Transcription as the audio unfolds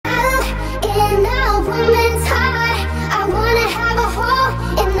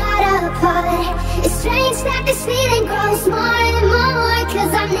that this feeling grows more and more,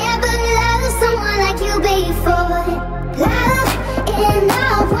 'cause I've never loved someone like you before. Love in a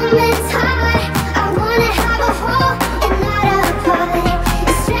woman's heart, I wanna have a whole and not a part.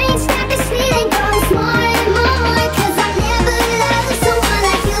 It's strange that this feeling grows more and more, 'cause I've never loved someone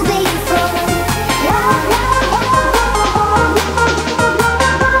like you before. Love, love,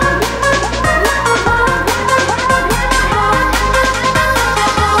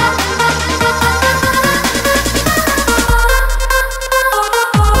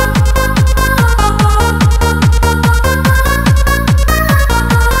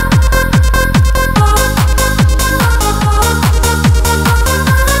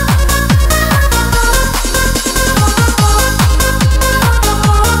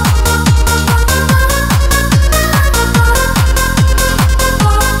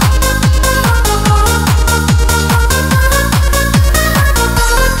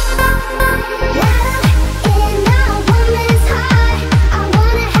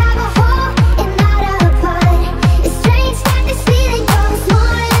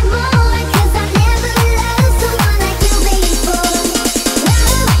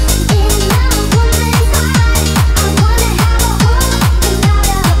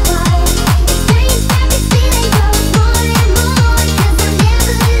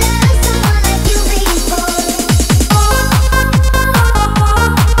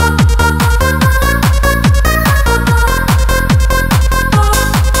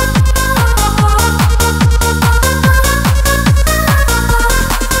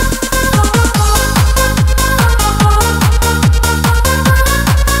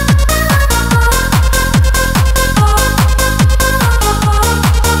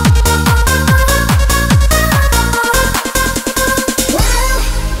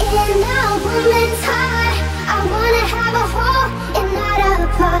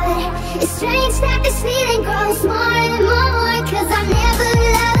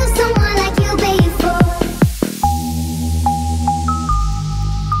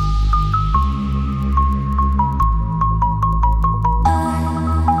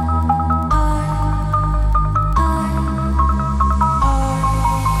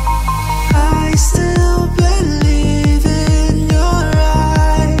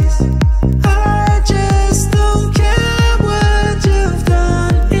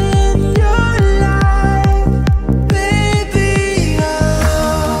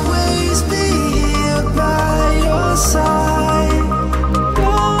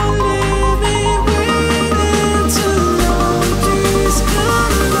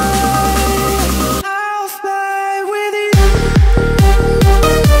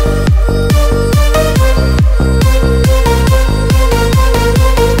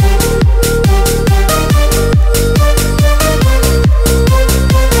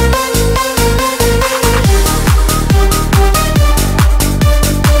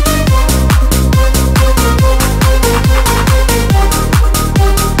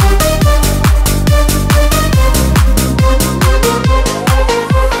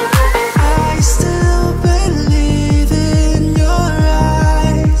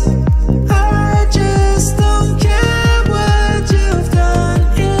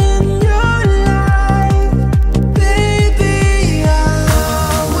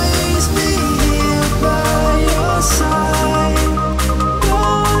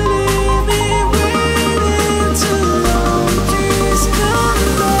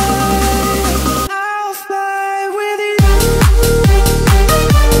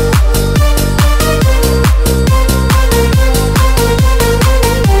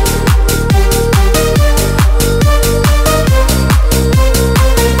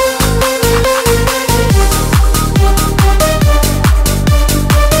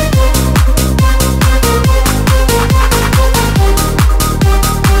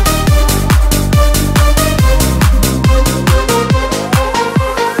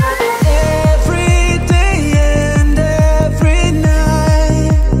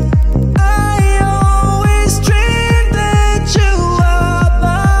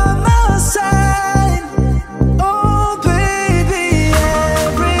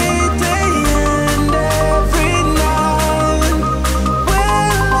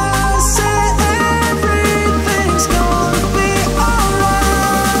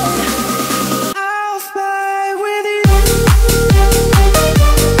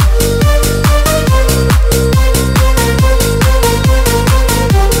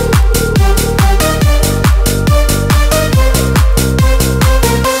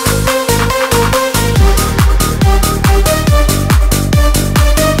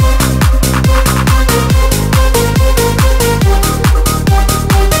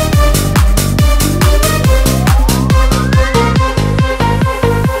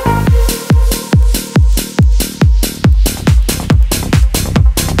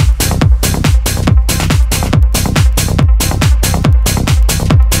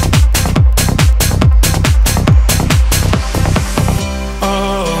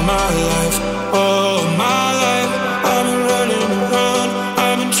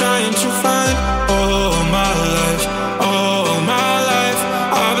 trying to find. All my life,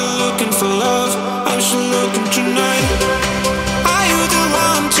 I've been looking for love. I'm still looking tonight. Are you the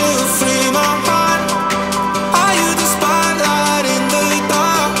one to free my heart? Are you the spotlight in the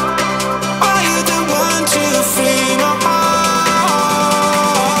dark? Are you the one to free my heart?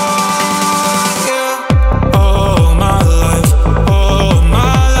 Yeah. All my life,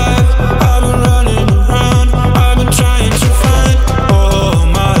 I've been running around. I've been trying to find. All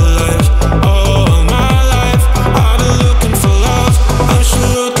my life,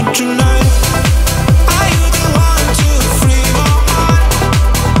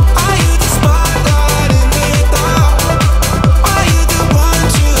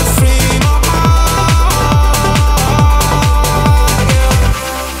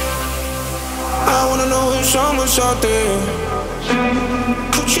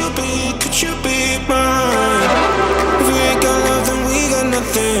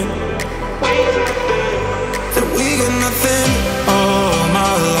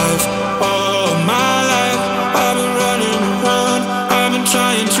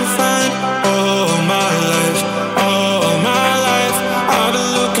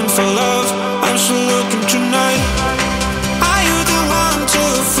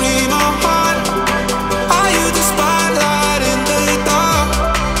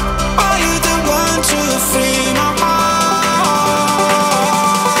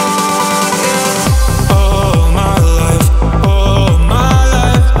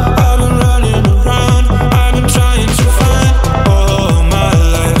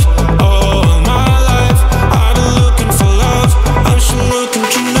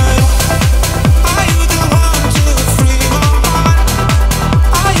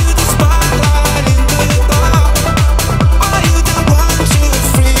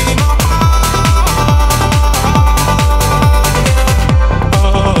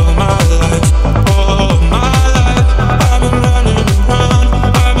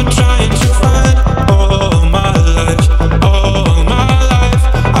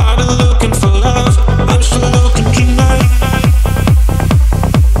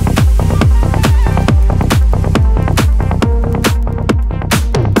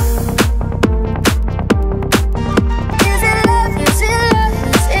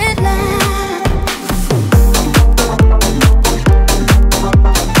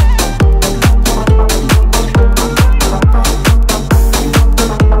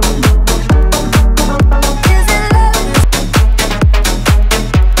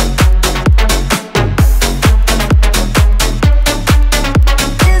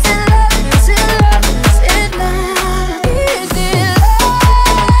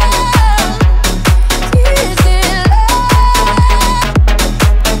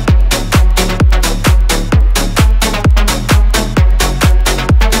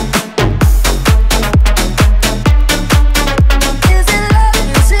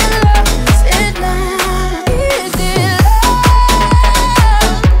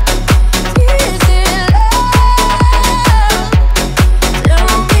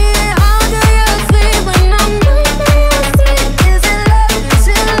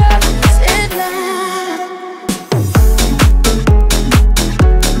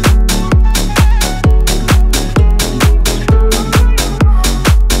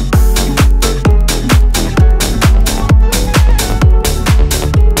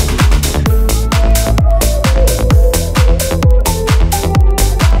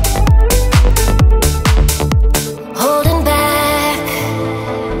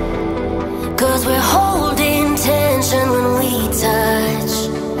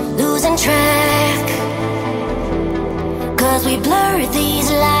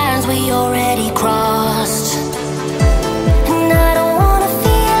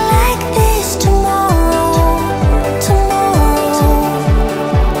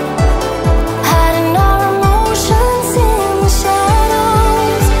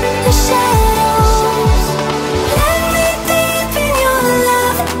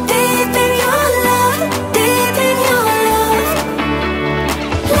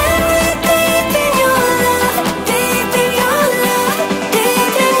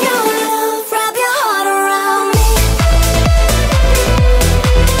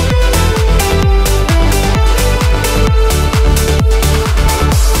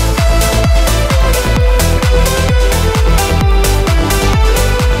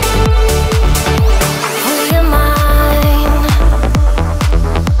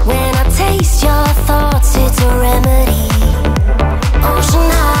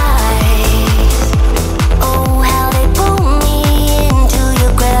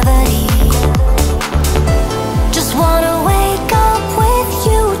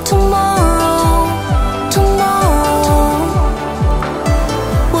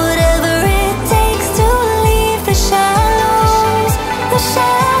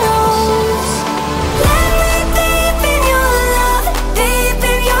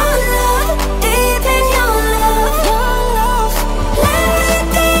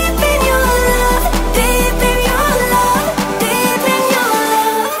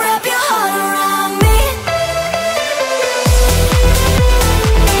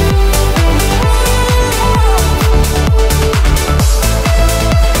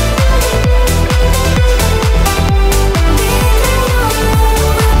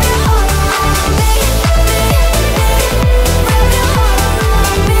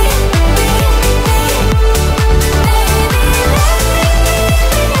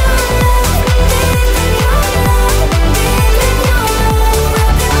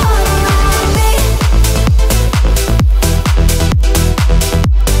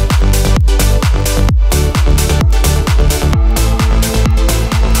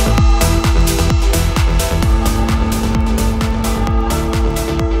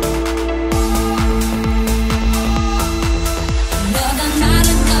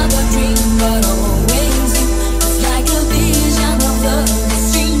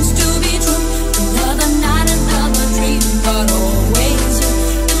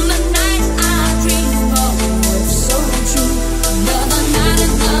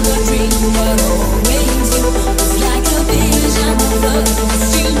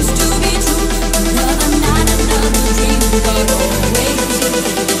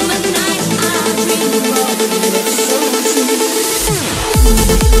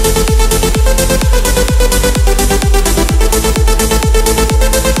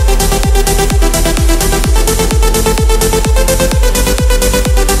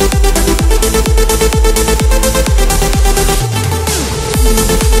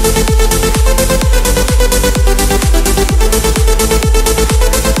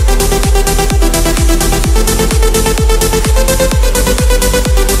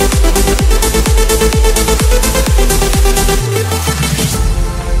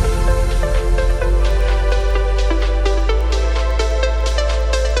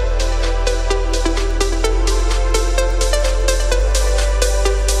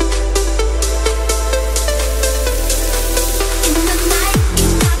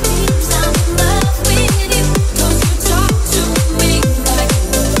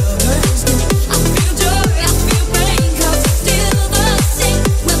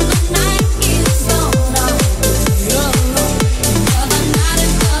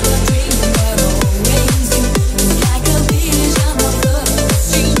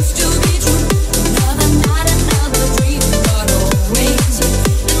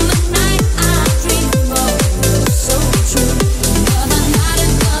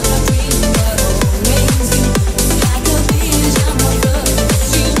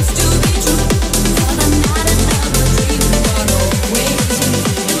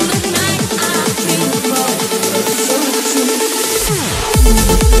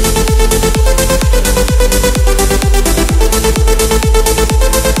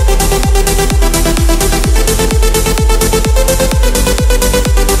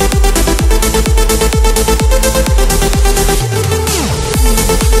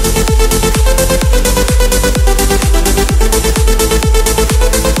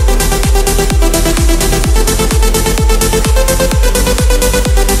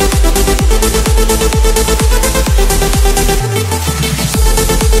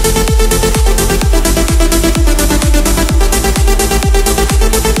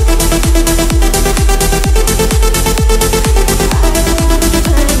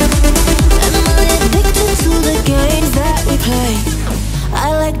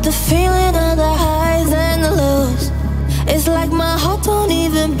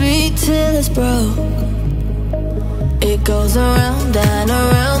 It goes around and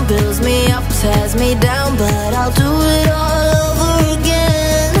around, builds me up, tears me down, but I'll do it all over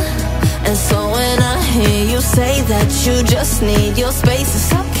again. And so when I hear you say that you just need your space,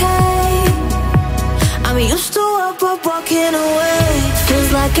 it's okay. I'm used to walking away.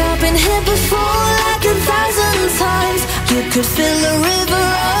 Feels like I've been here before, like 1,000 times. You could fill a river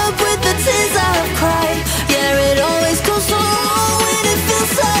up with the tears I've cried. Yeah, it always goes so wrong when it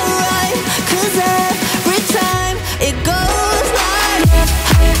feels so right. 'Cause every time it goes like left,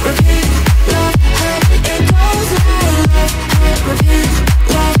 hurt, repeat, left, hurt. It goes like left, hurt, repeat,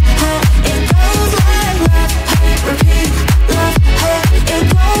 left, hurt. It goes like left, hurt, repeat, left, hurt. It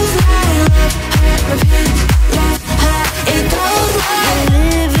goes like left, hurt, repeat, left, hurt. It goes like I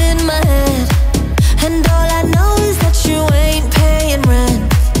live in my head, and all I know is that you ain't paying rent.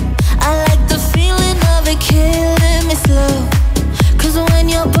 I like the feeling of it killing me slow. 'Cause when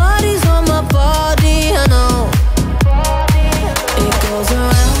your body's on my body, I know it goes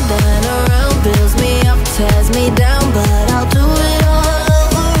around and around, builds me up, tears me down, but I'll do it all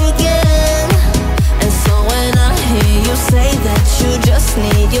over again. And so when I hear you say that you just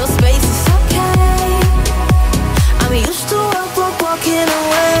need your space, it's okay. I'm used to walking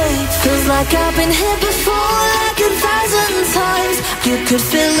away. Feels like I've been here before, like 1,000 times. You could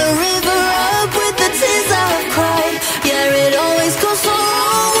fill a river up with the tears I've cried. Yeah, it always goes so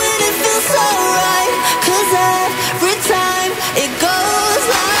wrong when it feels so right. 'Cause every time it goes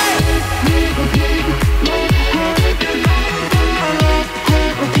like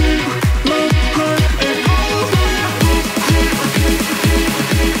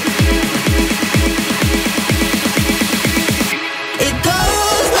it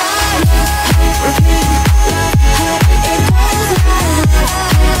goes like repeat, it goes like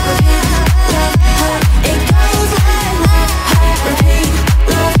repeat.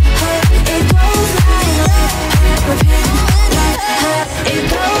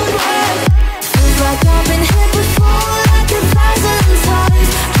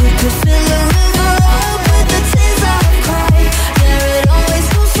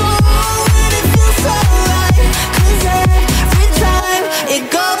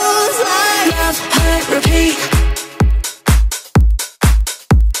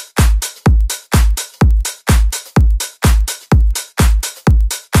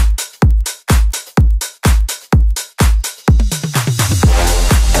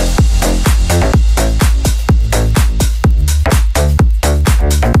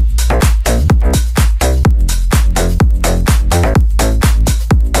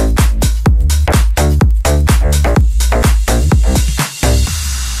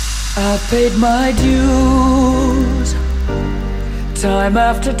 paid my dues time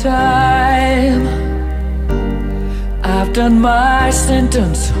after time. I've done my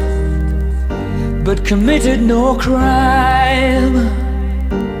sentence but committed no crime.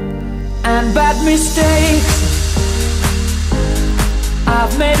 And bad mistakes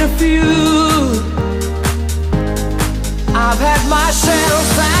I've made a few. I've had my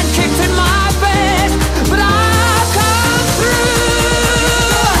shells and kicked in my face, but I've come through.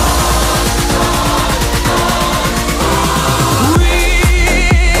 We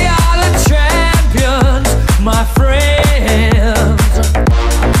are the champions, my friends,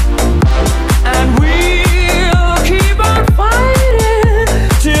 and we'll keep on fighting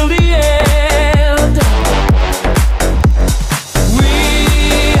till the end. We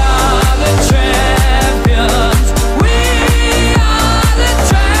are the champions. We are the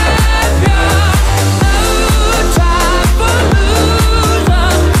champions. No time for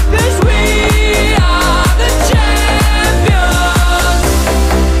losers, 'cause we are the champions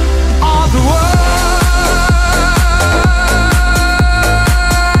of the world.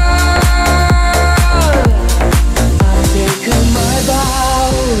 I've taken my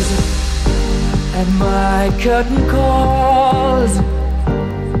vows and my curtain calls.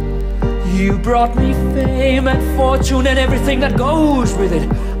 You brought me fame and fortune and everything that goes with it.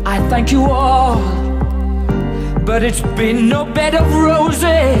 I thank you all, but it's been no bed of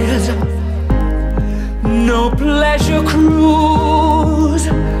roses, no pleasure cruise.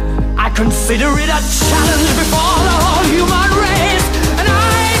 I consider it a challenge before the